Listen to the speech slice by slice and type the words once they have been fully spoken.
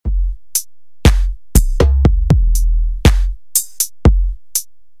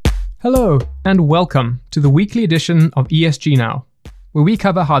Hello, and welcome to the weekly edition of ESG Now, where we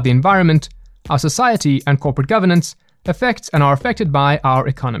cover how the environment, our society, and corporate governance affects and are affected by our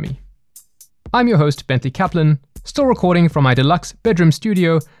economy. I'm your host, Bentley Kaplan, still recording from my deluxe bedroom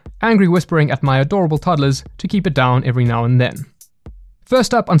studio, angry whispering at my adorable toddlers to keep it down every now and then.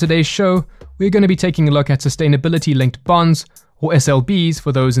 First up on today's show, we're going to be taking a look at sustainability-linked bonds, or SLBs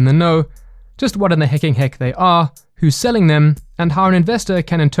for those in the know, just what in the hecking heck they are, who's selling them, and how an investor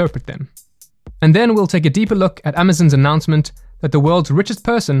can interpret them. And then we'll take a deeper look at Amazon's announcement that the world's richest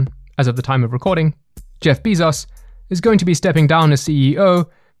person, as of the time of recording, Jeff Bezos, is going to be stepping down as CEO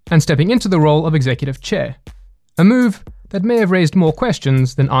and stepping into the role of executive chair, a move that may have raised more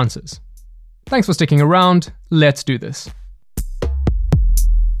questions than answers. Thanks for sticking around, let's do this.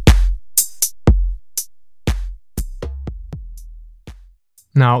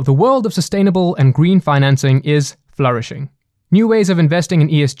 Now, the world of sustainable and green financing is flourishing. New ways of investing in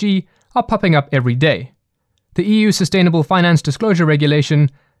ESG are popping up every day. The EU Sustainable Finance Disclosure Regulation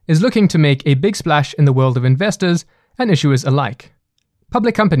is looking to make a big splash in the world of investors and issuers alike.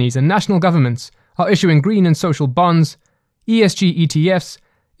 Public companies and national governments are issuing green and social bonds. ESG ETFs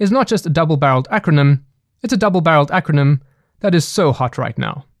is not just a double-barreled acronym, it's a double-barreled acronym that is so hot right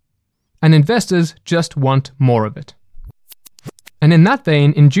now. And investors just want more of it. And in that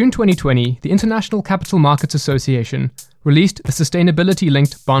vein, in June 2020, the International Capital Markets Association released the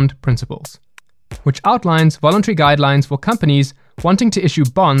Sustainability-Linked Bond Principles, which outlines voluntary guidelines for companies wanting to issue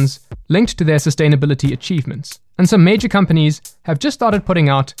bonds linked to their sustainability achievements. And some major companies have just started putting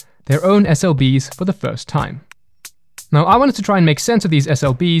out their own SLBs for the first time. Now, I wanted to try and make sense of these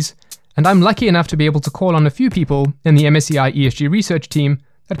SLBs, and I'm lucky enough to be able to call on a few people in the MSCI ESG research team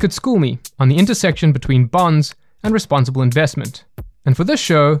that could school me on the intersection between bonds and responsible investment. And for this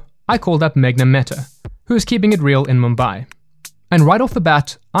show, I called up Meghna Mehta, who is keeping it real in Mumbai. And right off the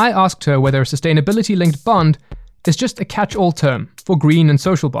bat, I asked her whether a sustainability-linked bond is just a catch-all term for green and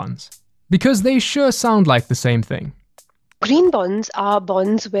social bonds, because they sure sound like the same thing. Green bonds are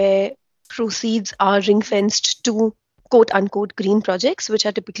bonds where proceeds are ring-fenced to quote-unquote green projects, which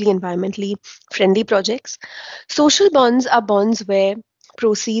are typically environmentally friendly projects. Social bonds are bonds where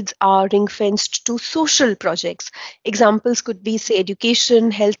proceeds are ring-fenced to social projects. Examples could be, say,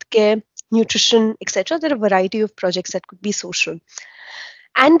 education, healthcare, nutrition, etc. There are a variety of projects that could be social.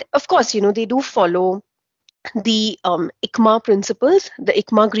 And of course, they do follow the ICMA principles, the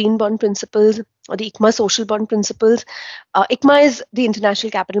ICMA green bond principles, or the ICMA social bond principles. ICMA is the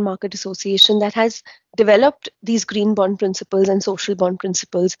International Capital Market Association that has developed these green bond principles and social bond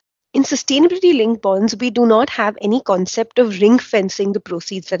principles. In sustainability-linked bonds, we do not have any concept of ring-fencing the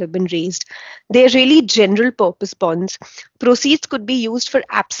proceeds that have been raised. They're really general-purpose bonds. Proceeds could be used for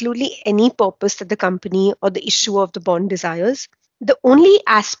absolutely any purpose that the company or the issuer of the bond desires. The only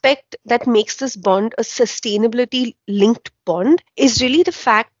aspect that makes this bond a sustainability-linked bond is really the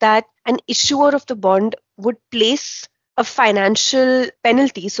fact that an issuer of the bond would place a financial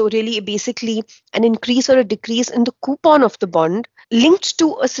penalty, so really basically an increase or a decrease in the coupon of the bond linked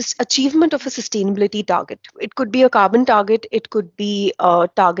to achievement of a sustainability target. It could be a carbon target, it could be a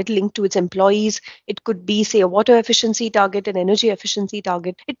target linked to its employees, it could be, say, a water efficiency target, an energy efficiency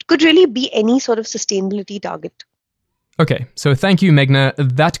target. It could really be any sort of sustainability target. Okay, so thank you, Meghna.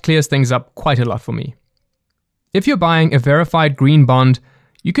 That clears things up quite a lot for me. If you're buying a verified green bond,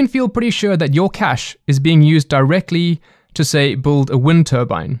 you can feel pretty sure that your cash is being used directly to, say, build a wind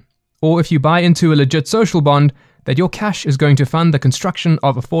turbine. Or if you buy into a legit social bond, that your cash is going to fund the construction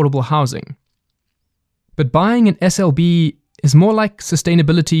of affordable housing. But buying an SLB is more like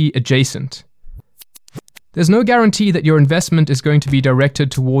sustainability adjacent. There's no guarantee that your investment is going to be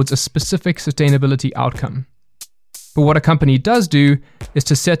directed towards a specific sustainability outcome. But what a company does do is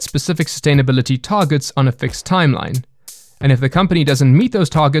to set specific sustainability targets on a fixed timeline. And if the company doesn't meet those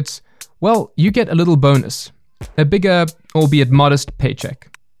targets, well, you get a little bonus, a bigger, albeit modest,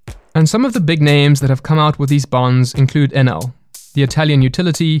 paycheck. And some of the big names that have come out with these bonds include Enel, the Italian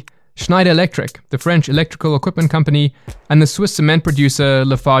utility, Schneider Electric, the French electrical equipment company, and the Swiss cement producer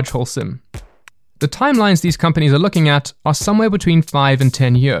LafargeHolcim. The timelines these companies are looking at are somewhere between 5 and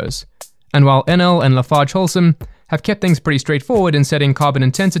 10 years. And while Enel and LafargeHolcim have kept things pretty straightforward in setting carbon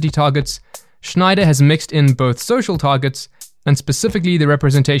intensity targets, Schneider has mixed in both social targets and specifically the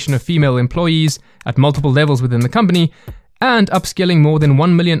representation of female employees at multiple levels within the company, and upskilling more than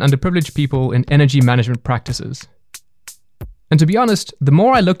 1 million underprivileged people in energy management practices. And to be honest, the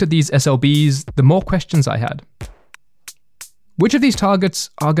more I looked at these SLBs, the more questions I had. Which of these targets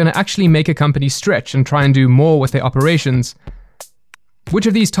are going to actually make a company stretch and try and do more with their operations? Which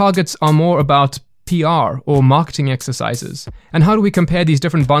of these targets are more about PR or marketing exercises? And how do we compare these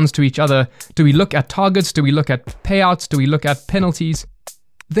different bonds to each other? Do we look at targets? Do we look at payouts? Do we look at penalties?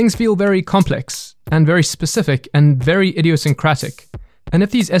 Things feel very complex and very specific and very idiosyncratic. And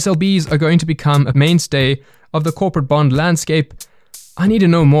if these SLBs are going to become a mainstay of the corporate bond landscape, I need to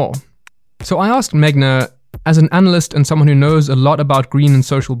know more. So I asked Meghna, as an analyst and someone who knows a lot about green and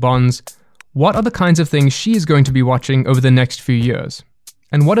social bonds, what are the kinds of things she is going to be watching over the next few years?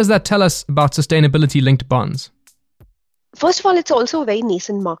 And what does that tell us about sustainability-linked bonds? First of all, it's also a very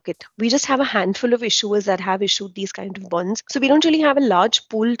nascent market. We just have a handful of issuers that have issued these kind of bonds. So we don't really have a large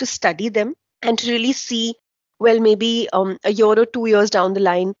pool to study them and to really see, well, maybe a year or 2 years down the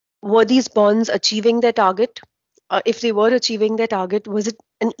line, were these bonds achieving their target? If they were achieving their target, was it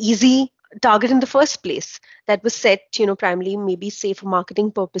an easy target in the first place that was set, primarily maybe say for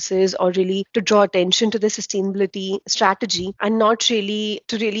marketing purposes or really to draw attention to the sustainability strategy and not really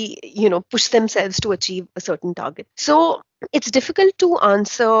to push themselves to achieve a certain target. So it's difficult to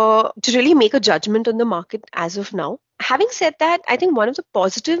answer, to really make a judgment on the market as of now. Having said that, I think one of the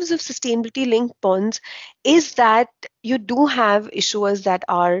positives of sustainability linked bonds is that you do have issuers that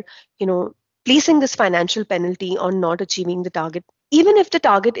are, placing this financial penalty on not achieving the target. Even if the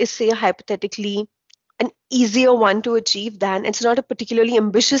target is, say, hypothetically an easier one to achieve than it's not a particularly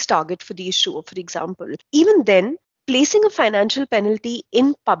ambitious target for the issuer, for example. Even then, placing a financial penalty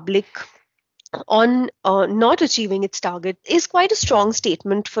in public on not achieving its target is quite a strong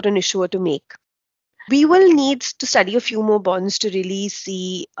statement for an issuer to make. We will need to study a few more bonds to really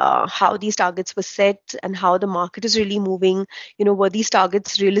see how these targets were set and how the market is really moving. Were these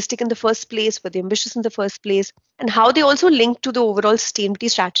targets realistic in the first place? Were they ambitious in the first place? And how they also link to the overall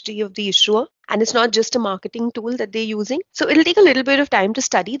sustainability strategy of the issuer. And it's not just a marketing tool that they're using. So it'll take a little bit of time to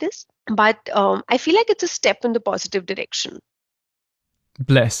study this. But I feel like it's a step in the positive direction.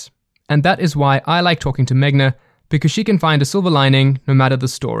 Bless. And that is why I like talking to Meghna, because she can find a silver lining no matter the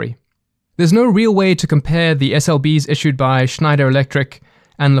story. There's no real way to compare the SLBs issued by Schneider Electric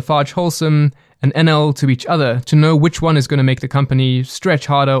and Lafarge Holcim and Enel to each other to know which one is going to make the company stretch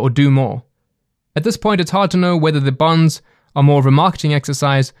harder or do more. At this point, it's hard to know whether the bonds are more of a marketing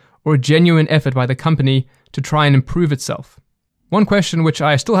exercise or a genuine effort by the company to try and improve itself. One question which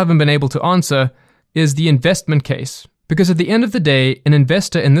I still haven't been able to answer is the investment case, because at the end of the day, an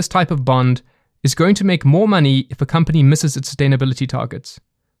investor in this type of bond is going to make more money if a company misses its sustainability targets.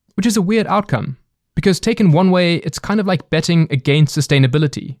 Which is a weird outcome, because taken one way, it's kind of like betting against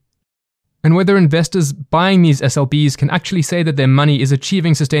sustainability. And whether investors buying these SLBs can actually say that their money is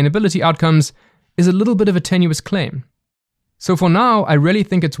achieving sustainability outcomes is a little bit of a tenuous claim. So for now, I really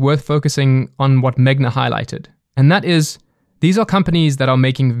think it's worth focusing on what Meghna highlighted, and that is, these are companies that are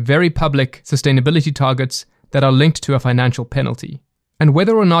making very public sustainability targets that are linked to a financial penalty. And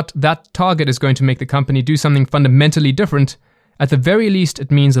whether or not that target is going to make the company do something fundamentally different, at the very least, it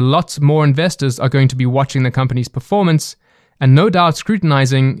means lots more investors are going to be watching the company's performance and no doubt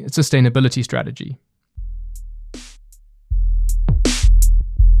scrutinizing its sustainability strategy.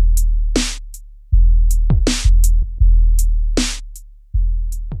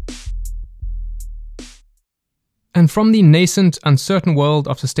 And from the nascent, uncertain world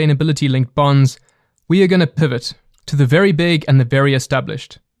of sustainability-linked bonds, we are going to pivot to the very big and the very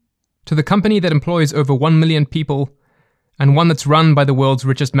established, to the company that employs over 1 million people and one that's run by the world's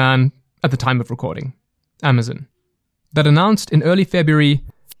richest man at the time of recording, Amazon, that announced in early February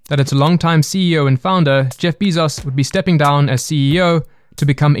that its longtime CEO and founder, Jeff Bezos, would be stepping down as CEO to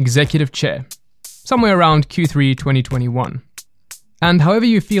become executive chair, somewhere around Q3 2021. And however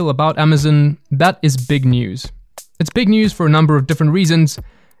you feel about Amazon, that is big news. It's big news for a number of different reasons,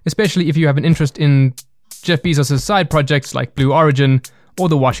 especially if you have an interest in Jeff Bezos' side projects like Blue Origin or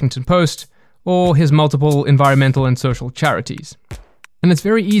the Washington Post, or his multiple environmental and social charities. And it's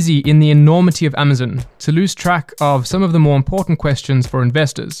very easy in the enormity of Amazon to lose track of some of the more important questions for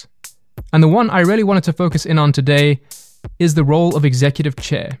investors. And the one I really wanted to focus in on today is the role of executive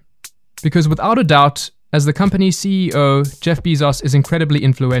chair. Because without a doubt, as the company's CEO, Jeff Bezos is incredibly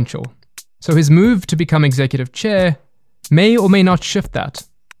influential. So his move to become executive chair may or may not shift that.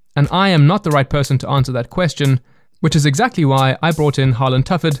 And I am not the right person to answer that question, which is exactly why I brought in Harlan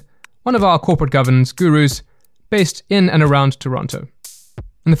Tufford, one of our corporate governance gurus, based in and around Toronto.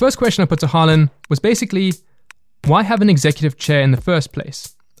 And the first question I put to Harlan was basically, why have an executive chair in the first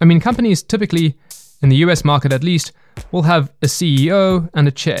place? I mean, companies typically, in the US market at least, will have a CEO and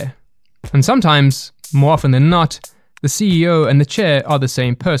a chair. And sometimes, more often than not, the CEO and the chair are the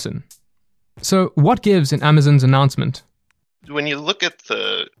same person. So what gives in Amazon's announcement? When you look at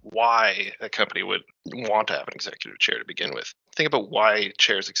the why a company would want to have an executive chair to begin with, think about why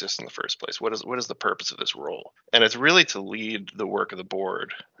chairs exist in the first place. What is the purpose of this role? And it's really to lead the work of the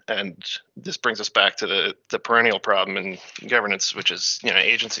board. And this brings us back to the perennial problem in governance, which is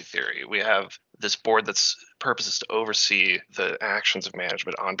agency theory. We have this board that's purpose is to oversee the actions of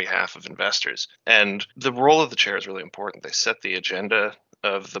management on behalf of investors. And the role of the chair is really important. They set the agenda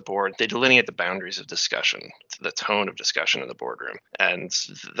of the board. They delineate the boundaries of discussion, the tone of discussion in the boardroom. And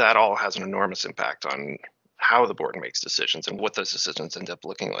that all has an enormous impact on how the board makes decisions and what those decisions end up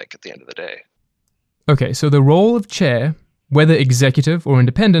looking like at the end of the day. Okay, so the role of chair, whether executive or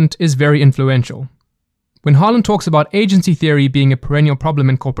independent, is very influential. When Harlan talks about agency theory being a perennial problem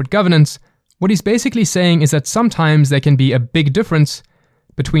in corporate governance, what he's basically saying is that sometimes there can be a big difference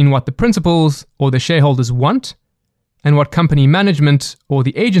between what the principals or the shareholders want and what company management or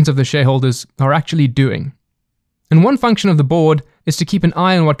the agents of the shareholders are actually doing. And one function of the board is to keep an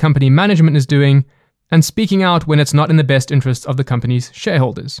eye on what company management is doing and speaking out when it's not in the best interest of the company's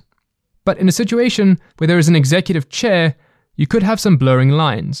shareholders. But in a situation where there is an executive chair, you could have some blurring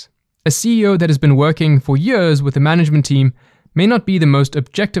lines. A CEO that has been working for years with the management team may not be the most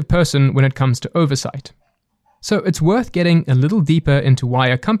objective person when it comes to oversight. So it's worth getting a little deeper into why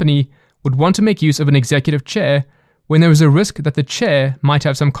a company would want to make use of an executive chair when there is a risk that the chair might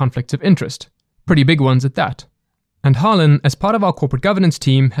have some conflicts of interest, pretty big ones at that. And Harlan, as part of our corporate governance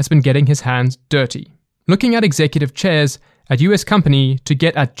team, has been getting his hands dirty, looking at executive chairs at US company to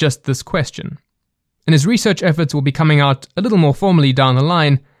get at just this question. And his research efforts will be coming out a little more formally down the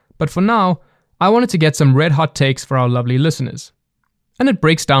line, but for now, I wanted to get some red hot takes for our lovely listeners. And it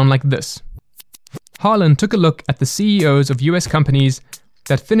breaks down like this. Harlan took a look at the CEOs of US companies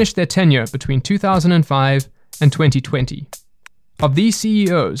that finished their tenure between 2005 and 2020. Of these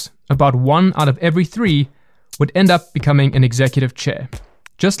CEOs, about 1 out of every 3 would end up becoming an executive chair,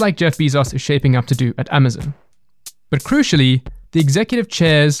 just like Jeff Bezos is shaping up to do at Amazon. But crucially, the executive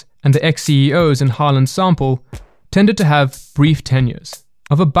chairs and the ex-CEOs in Harlan's sample tended to have brief tenures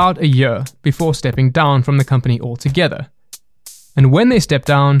of about a year before stepping down from the company altogether. And when they stepped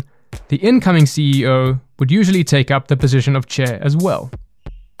down, the incoming CEO would usually take up the position of chair as well.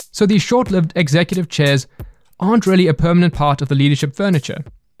 So these short-lived executive chairs aren't really a permanent part of the leadership furniture,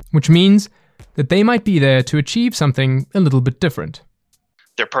 which means that they might be there to achieve something a little bit different.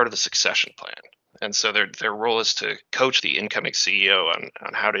 They're part of the succession plan. And so their role is to coach the incoming CEO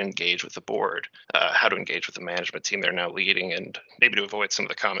on how to engage with the board, how to engage with the management team they're now leading, and maybe to avoid some of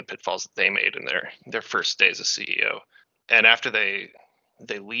the common pitfalls that they made in their first days as CEO. And after they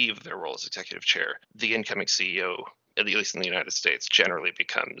leave their role as executive chair, the incoming CEO, at least in the United States, generally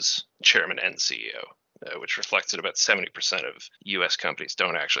becomes chairman and CEO, which reflects that about 70% of US companies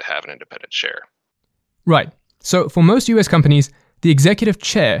don't actually have an independent chair. Right. So for most US companies, the executive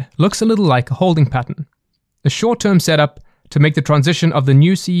chair looks a little like a holding pattern, a short-term setup to make the transition of the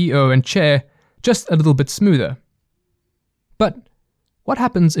new CEO and chair just a little bit smoother. But what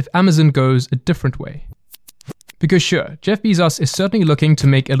happens if Amazon goes a different way? Because sure, Jeff Bezos is certainly looking to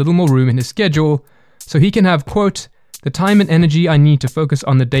make a little more room in his schedule so he can have, quote, the time and energy I need to focus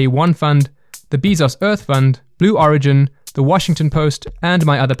on the Day One Fund, the Bezos Earth Fund, Blue Origin, the Washington Post, and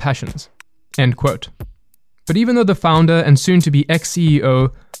my other passions, end quote. But even though the founder and soon-to-be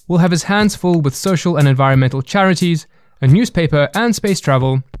ex-CEO will have his hands full with social and environmental charities, a newspaper, and space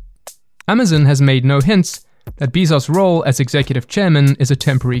travel, Amazon has made no hints that Bezos' role as executive chairman is a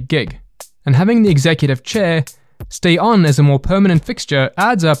temporary gig. And having the executive chair stay on as a more permanent fixture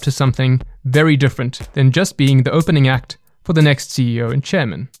adds up to something very different than just being the opening act for the next CEO and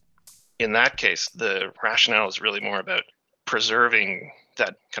chairman. In that case, the rationale is really more about preserving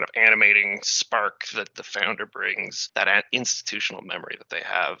that kind of animating spark that the founder brings, that institutional memory that they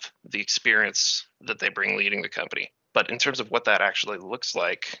have, the experience that they bring leading the company. But in terms of what that actually looks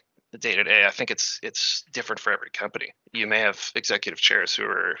like the day-to-day, I think it's different for every company. You may have executive chairs who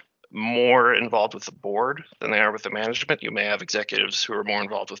are more involved with the board than they are with the management. You may have executives who are more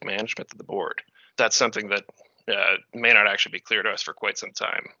involved with management than the board. That's something that may not actually be clear to us for quite some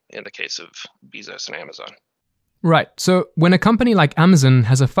time in the case of Bezos and Amazon. Right, so when a company like Amazon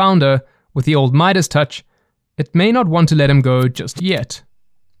has a founder with the old Midas touch, it may not want to let him go just yet.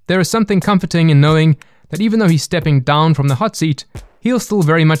 There is something comforting in knowing that even though he's stepping down from the hot seat, he'll still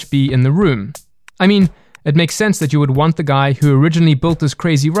very much be in the room. I mean, it makes sense that you would want the guy who originally built this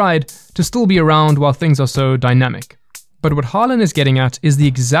crazy ride to still be around while things are so dynamic. But what Harlan is getting at is the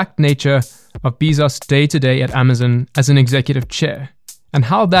exact nature of Bezos' day-to-day at Amazon as an executive chair, and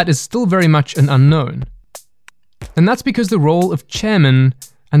how that is still very much an unknown. And that's because the role of chairman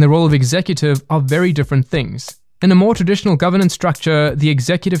and the role of executive are very different things. In a more traditional governance structure, the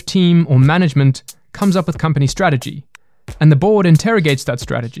executive team or management comes up with company strategy, and the board interrogates that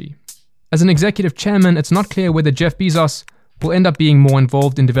strategy. As an executive chairman, it's not clear whether Jeff Bezos will end up being more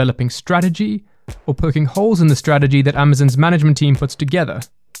involved in developing strategy or poking holes in the strategy that Amazon's management team puts together.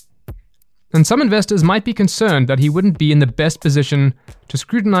 And some investors might be concerned that he wouldn't be in the best position to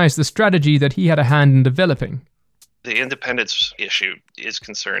scrutinize the strategy that he had a hand in developing. The independence issue is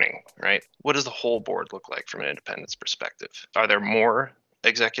concerning, right? What does the whole board look like from an independence perspective? Are there more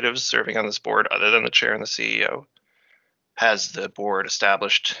executives serving on this board other than the chair and the CEO? Has the board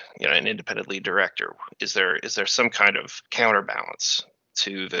established, an independent lead director? Is there some kind of counterbalance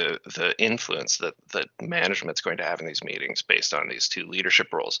to the influence that management's going to have in these meetings based on these two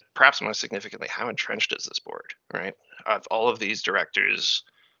leadership roles? Perhaps most significantly, how entrenched is this board, right? Have all of these directors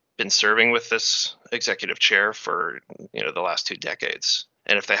been serving with this executive chair for the last 2 decades?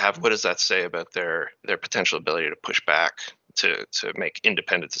 And if they have, what does that say about their potential ability to push back to make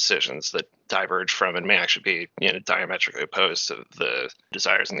independent decisions that diverge from and may actually be diametrically opposed to the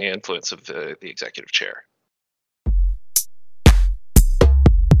desires and the influence of the executive chair?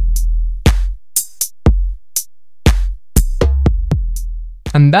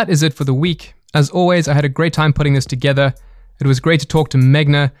 And that is it for the week. As always, I had a great time putting this together. It was great to talk to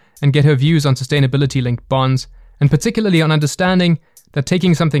Meghna and get her views on sustainability-linked bonds, and particularly on understanding that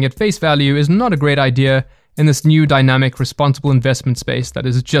taking something at face value is not a great idea in this new dynamic, responsible investment space that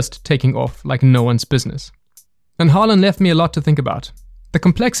is just taking off like no one's business. And Harlan left me a lot to think about. The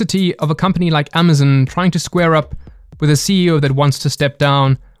complexity of a company like Amazon trying to square up with a CEO that wants to step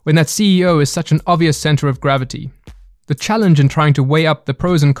down when that CEO is such an obvious center of gravity. The challenge in trying to weigh up the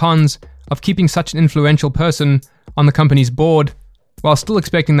pros and cons of keeping such an influential person on the company's board while still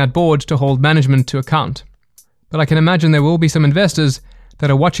expecting that board to hold management to account. But I can imagine there will be some investors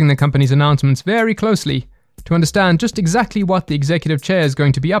that are watching the company's announcements very closely to understand just exactly what the executive chair is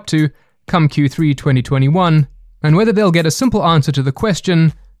going to be up to come Q3 2021, and whether they'll get a simple answer to the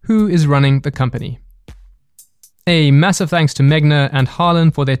question, who is running the company? A massive thanks to Meghna and Harlan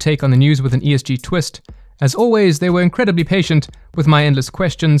for their take on the news with an ESG twist. As always, they were incredibly patient with my endless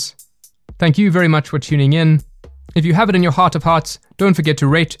questions. Thank you very much for tuning in. If you have it in your heart of hearts, don't forget to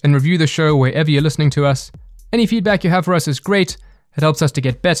rate and review the show wherever you're listening to us. Any feedback you have for us is great. It helps us to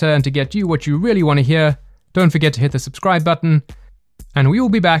get better and to get you what you really want to hear. Don't forget to hit the subscribe button, and we will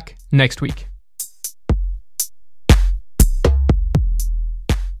be back next week.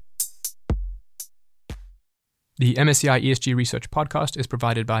 The MSCI ESG Research podcast is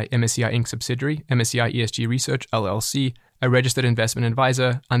provided by MSCI Inc. subsidiary, MSCI ESG Research LLC, a registered investment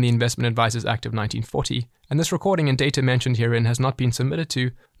advisor, and the Investment Advisors Act of 1940, and this recording and data mentioned herein has not been submitted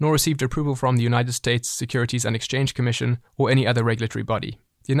to, nor received approval from the United States Securities and Exchange Commission or any other regulatory body.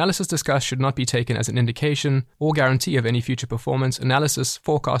 The analysis discussed should not be taken as an indication or guarantee of any future performance, analysis,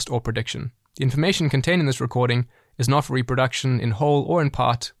 forecast, or prediction. The information contained in this recording is not for reproduction in whole or in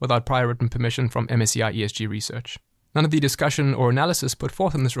part without prior written permission from MSCI ESG Research. None of the discussion or analysis put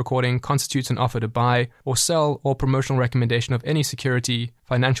forth in this recording constitutes an offer to buy or sell or promotional recommendation of any security,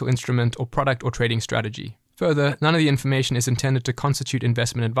 financial instrument, or product or trading strategy. Further, none of the information is intended to constitute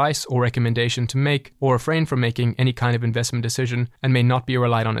investment advice or recommendation to make or refrain from making any kind of investment decision and may not be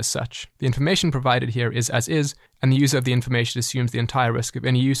relied on as such. The information provided here is as is, and the user of the information assumes the entire risk of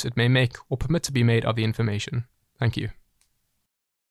any use it may make or permit to be made of the information. Thank you.